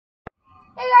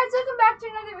Hey guys, welcome back to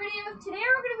another video. Today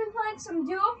we're going to be playing some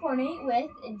duo Fortnite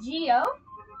with Geo.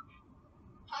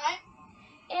 Hi.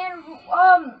 And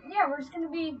yeah, we're just going to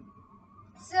be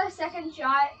still a second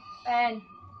shot, and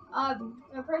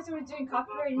the person was doing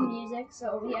copyrighted music,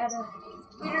 so we didn't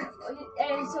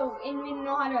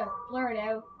know how to blur it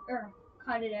out or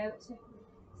cut it out. So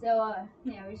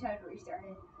yeah, we just had to restart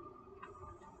it.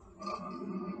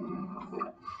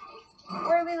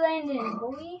 Where are we landing,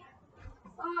 boy?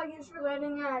 I guess we're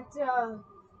landing at I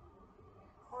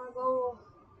want to go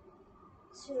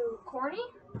to Corny.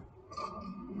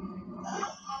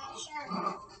 Sure.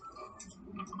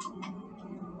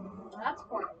 That's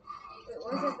Corny. Wait,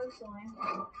 where's it supposed to land?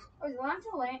 I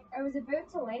was about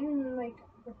to land in like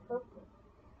the purple.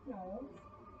 No.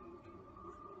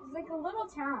 It's like a little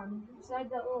town beside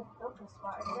that little purple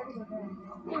spot. I gotta go there.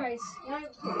 Anyways, now I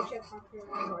have to check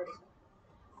copyright already.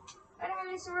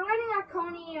 Anyway, so we're landing at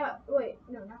Coney, wait,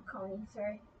 no, not Coney,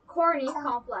 sorry. Corny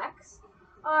Complex.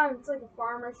 It's like a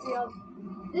farmer's field.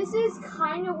 This is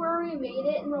kind of where we made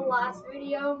it in the last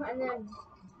video, and then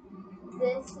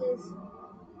this is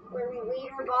where we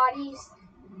laid our bodies,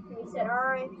 and we said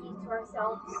RIP to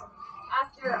ourselves.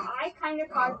 After I kind of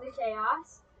caused the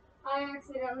chaos, I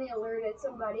accidentally alerted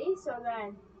somebody, so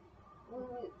then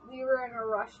we were in a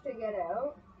rush to get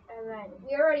out, and then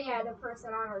we already had a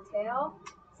person on our tail.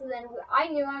 So then I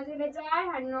knew I was gonna die.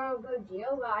 I didn't know about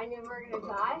Geo, but I knew we were gonna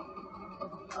die.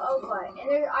 Oh, but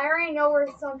I already know where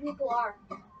some people are.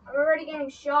 I'm already getting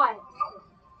shot.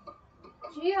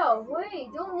 Geo,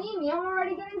 wait, don't leave me. I'm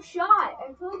already getting shot.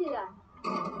 I told you that.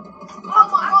 Oh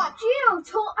my god. Geo,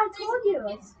 I told you.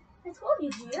 I told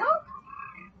you, Geo.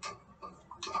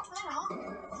 I know.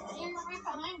 You're right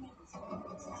behind me.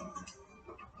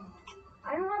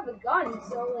 I don't have a gun,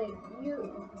 so like you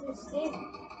just stay.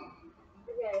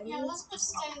 Okay. Yeah, let's just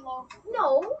stay low.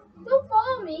 No, don't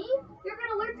follow me. You're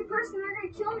gonna alert the person. They're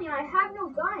gonna kill me. I have no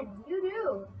gun. You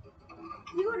do.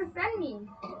 You go defend me.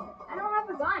 I don't have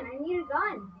a gun. I need a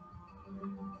gun.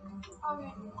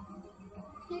 Okay.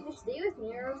 You just stay with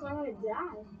me, or else I'm gonna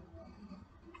die.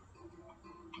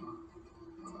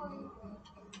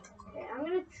 Okay, I'm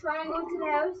gonna try and go to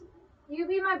the house. You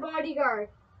be my bodyguard.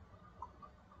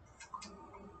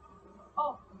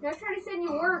 Oh. Not trying to send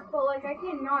you work, but like I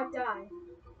cannot die.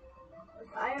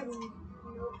 Like I have no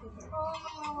control.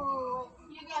 Oh,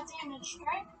 you got damaged,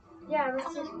 right? Yeah, Come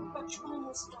that's on, which one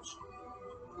is this?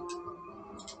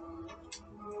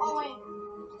 Oh wait,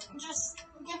 just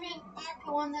give it back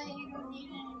the one that you don't need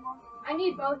anymore. I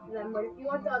need both of them, but if you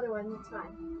want the other one, that's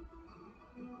fine.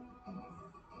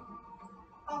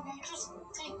 Okay, just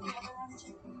take the other one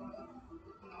too.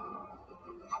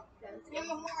 Okay, You have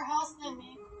more health than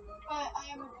me, but I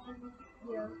have a gun.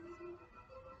 yeah.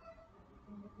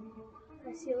 I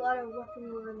see a lot of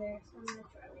weapons over there, so I'm gonna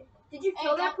try it. Did you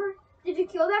kill that person? Did you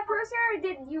kill that person, or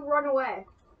did you run away?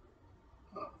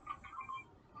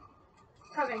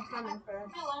 Coming for them.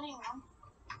 Kill anyone.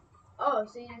 Oh,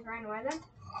 so you just ran away then?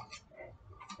 Okay.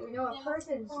 So we know a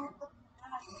person's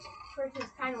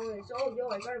kind of loose. Oh, yo,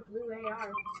 I got a blue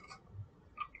AR.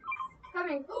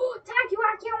 Coming. Oh,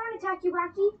 Tacky-Wacky, I want a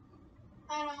Tacky-Wacky.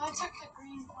 I know, I took the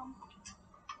green one.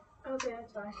 Okay,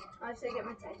 that's fine. I'll just get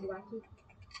my Tacky-Wacky.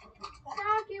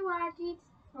 Tacky-Wacky.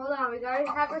 Hold on, we gotta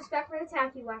have respect for the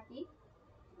Tacky-Wacky.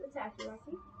 The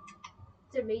Tacky-Wacky.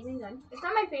 It's an amazing gun. It's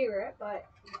not my favorite, but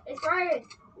it's probably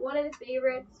one of the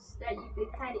favorites that you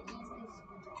could kind of easily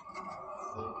see.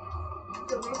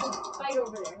 So there's a fight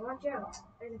over there. Watch out.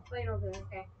 There's a fight over there.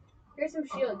 Okay. Here's some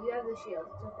shield. You have the shield.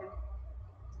 It's okay.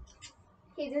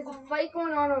 Okay, there's a fight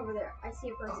going on over there. I see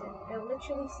a person. I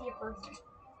literally see a person.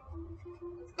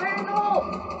 Fire in the hole!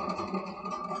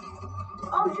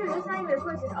 Oh shoot, that's not even a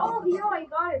person. Oh, yo, I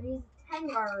got him. He's 10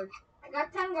 guard. I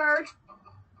got 10 guard.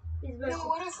 He's Yo,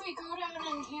 what if we go down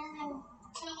in here and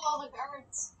kill all the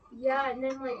guards? Yeah, and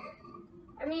then like,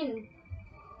 I mean,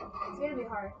 it's gonna be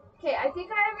hard. Okay, I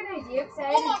think I have an idea.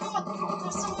 Oh my god,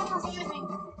 there's someone reviving.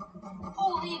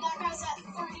 Holy, that guy's at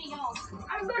 30 health.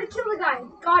 I'm about to kill the guy.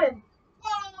 Got him.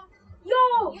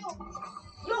 Yo!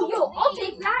 Yo, I'll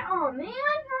take that. Oh man, I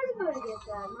was about to get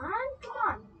that, man. Come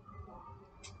on.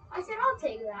 I said I'll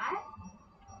take that.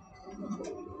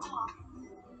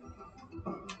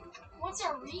 What's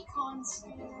our recon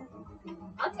spear?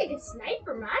 I'll take a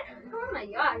sniper, man. Oh my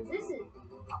gosh, this is...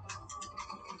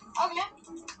 Okay.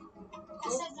 I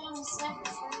said down the sniper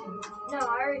for you. No, I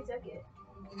already took it.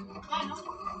 I know.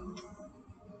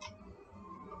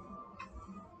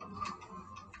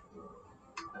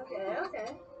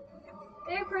 Okay.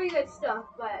 They have pretty good stuff,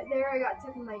 but there I got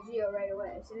taken by Geo right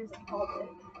away as soon as I called it.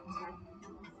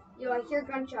 Yo, I hear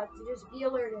gunshots, so just be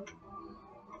alerted.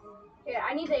 Okay,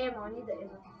 I need the ammo. I need the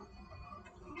ammo.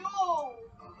 No!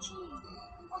 Gee,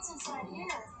 what's inside here?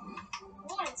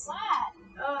 What is that?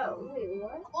 Wait,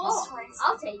 what? Pulse Oh, rifle.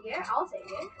 I'll take it. I'll take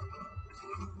it.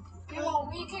 Yo,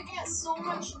 we could get so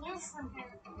much loot from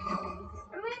here.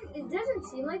 I mean, it doesn't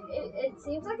seem like it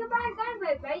seems like a bad guy, but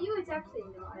I bet you it's actually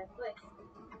not. Like,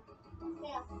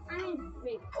 Yeah. I mean,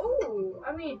 wait. Oh,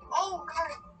 I mean, Oh,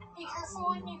 guard. Be careful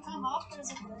when you come up.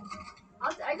 There's a guard.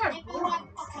 I got Maybe blue. I'll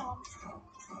kill him.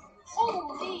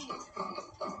 Holy!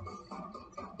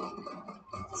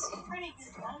 This is pretty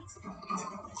good, man.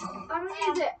 I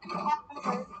don't need it.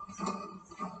 Okay.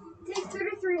 Take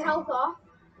 33 health off.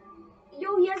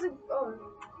 Yo, he has a. Oh,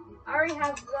 I already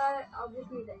have that. I'll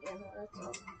just need the ammo. That's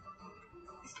all.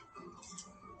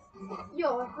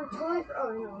 Yo, if we're totally.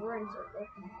 Oh no, we're in circle.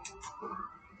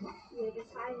 Yeah, just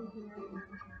hide in here.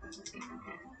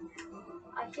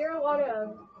 I hear a lot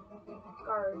of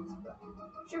guards. But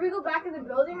should we go back in the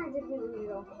building or did we leave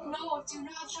it all? No, do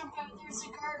not jump out. There's a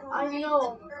guard I right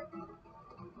know. there.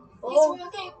 Oh, He's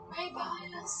walking right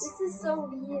behind us. this is so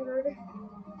weird.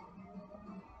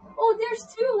 Oh, there's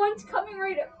two. One's coming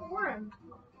right for him.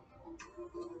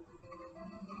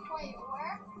 Wait,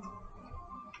 where?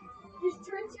 Just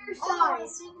turn to your Oh, I side.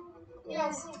 see. Yeah,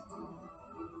 I see.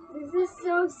 This is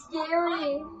so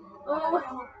scary.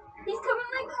 Oh, he's coming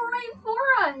like right for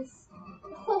us.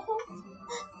 Oh.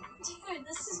 Dude,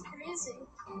 this is crazy.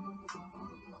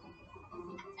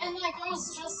 And like, I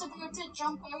was just about to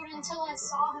jump out until I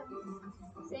saw him.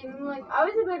 Same, like, I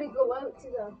was about to go out to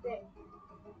the thing.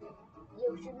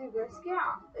 Yo, should we risk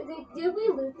it? Did we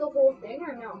loot the whole thing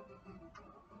or no?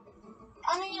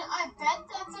 I mean, I bet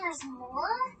that there's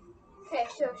more. Okay,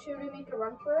 so should we make a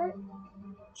run for it?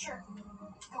 Sure.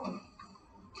 Go.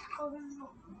 Go, go,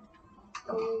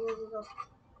 go. Go.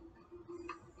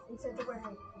 Inside the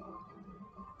warehouse.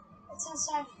 It's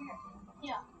inside here.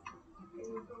 Yeah.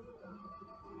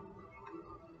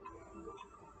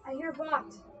 I hear bot.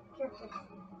 Careful.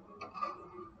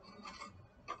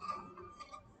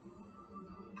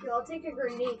 Yo, I'll take a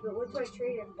grenade, but what do I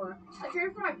trade it for? I trade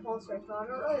it for my pulse rifle. I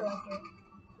don't really like it.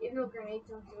 Even though grenades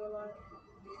don't do a lot.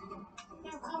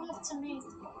 You come up to me.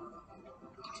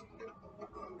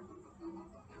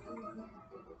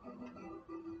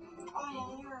 Oh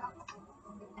yeah, you're up.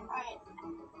 Alright.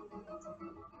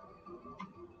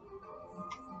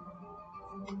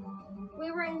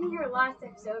 We were in here last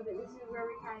episode, but this is where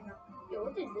we kind of. Yo,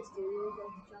 what did this do? Did we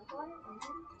just jump on it?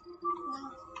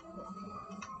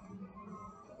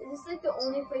 No. Is this like the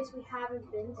only place we haven't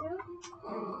been to?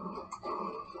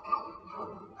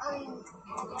 I mean,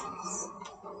 yes.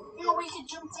 Yo, we could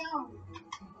jump down.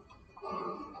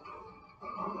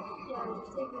 Yeah,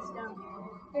 just take this down.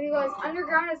 There you go, as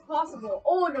underground as possible.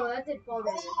 Oh no, that did fall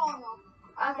down. Oh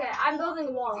no. Okay, I'm building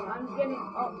a wall. I'm getting.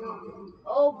 Oh no.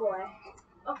 Oh boy.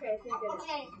 Okay, thank goodness.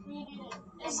 Okay, we did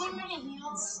it. Is there any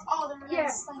heals? Oh, there is.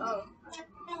 Yes. Like, Oh.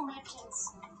 two medkits.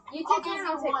 You I'll take give one, you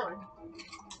I'll take one.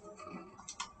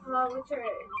 one. What's your.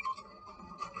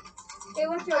 Hey,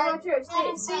 what's your.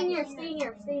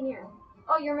 Stay near.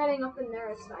 Oh, you're meeting up in there.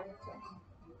 It's fine. It's fine.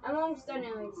 I'm almost done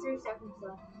in like 3 seconds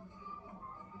left.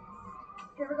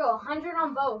 Here we go. 100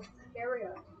 on both. Here we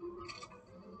go.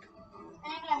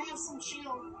 And I have some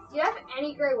shield. Do you have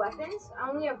any gray weapons? I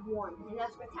only have one, and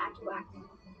that's with tattoo axe.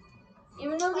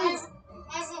 Even though there's.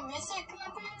 I have a mythic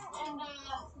weapon and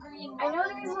a green I weapon. know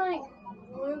there's like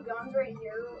blue guns right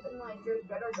here, and like there's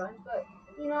better guns, but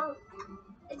you know,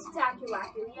 it's tattoo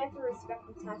acting. You have to respect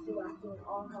the tattoo acting at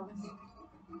all costs.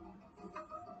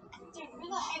 Dude, who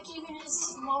the heck even is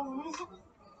Sloan?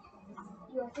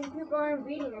 Yo, I think people are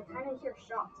invading. I kind of hear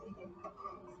shots. I think.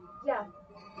 Yeah,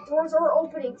 doors are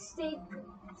opening. Stay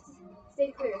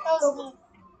clear. Go.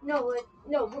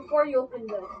 No, before you open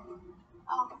the.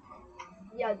 Oh.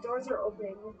 Yeah, doors are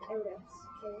opening without us.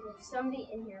 Okay, there's somebody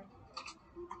in here.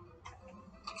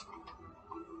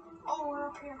 Oh, we're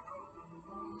up here.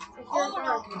 I hear Oh,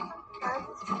 guard.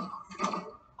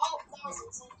 Oh, that was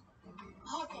easy.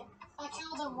 Okay, I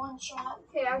killed him one shot.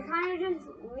 Okay, I'm kind of just.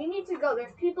 We need to go.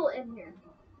 There's people in here.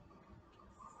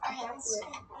 Alright, let's get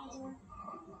out of here.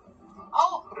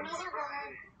 Oh, another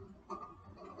guard.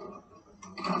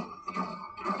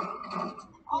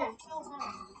 Oh, I killed him.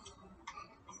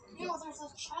 Yo, there's a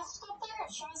chest up there.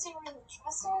 It shows you where the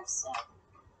chests are. So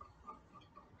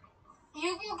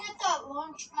you go get that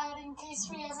launch pad in case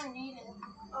we ever need it.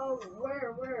 Oh,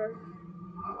 where?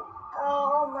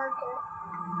 Oh, I'll mark it.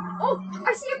 Oh,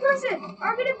 I see a person!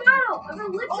 I'm in a battle! I'm gonna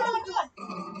lift Oh him! my god!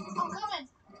 I'm coming!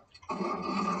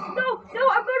 No,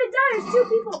 I'm gonna die! There's 2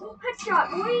 people! Headshot,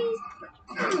 boys!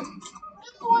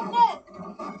 No, I'm dead!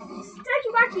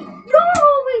 Takiwaki! No!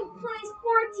 We placed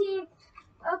 14th!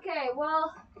 Okay,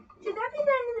 Should that be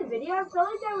the end of the video? I felt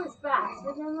like that was fast,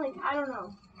 but then like I don't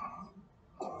know.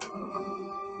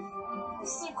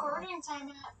 What's the recording time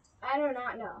at? I do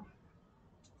not know.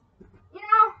 You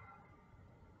know,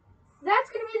 that's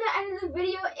gonna be the end of the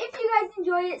video. If you guys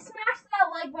enjoyed it, smash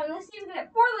that like button. Let's see if we can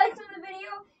get 4 likes on the video.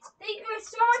 Thank you guys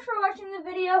so much for watching the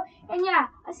video. And yeah,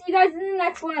 I'll see you guys in the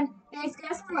next one. Thanks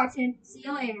guys for watching. See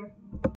you later.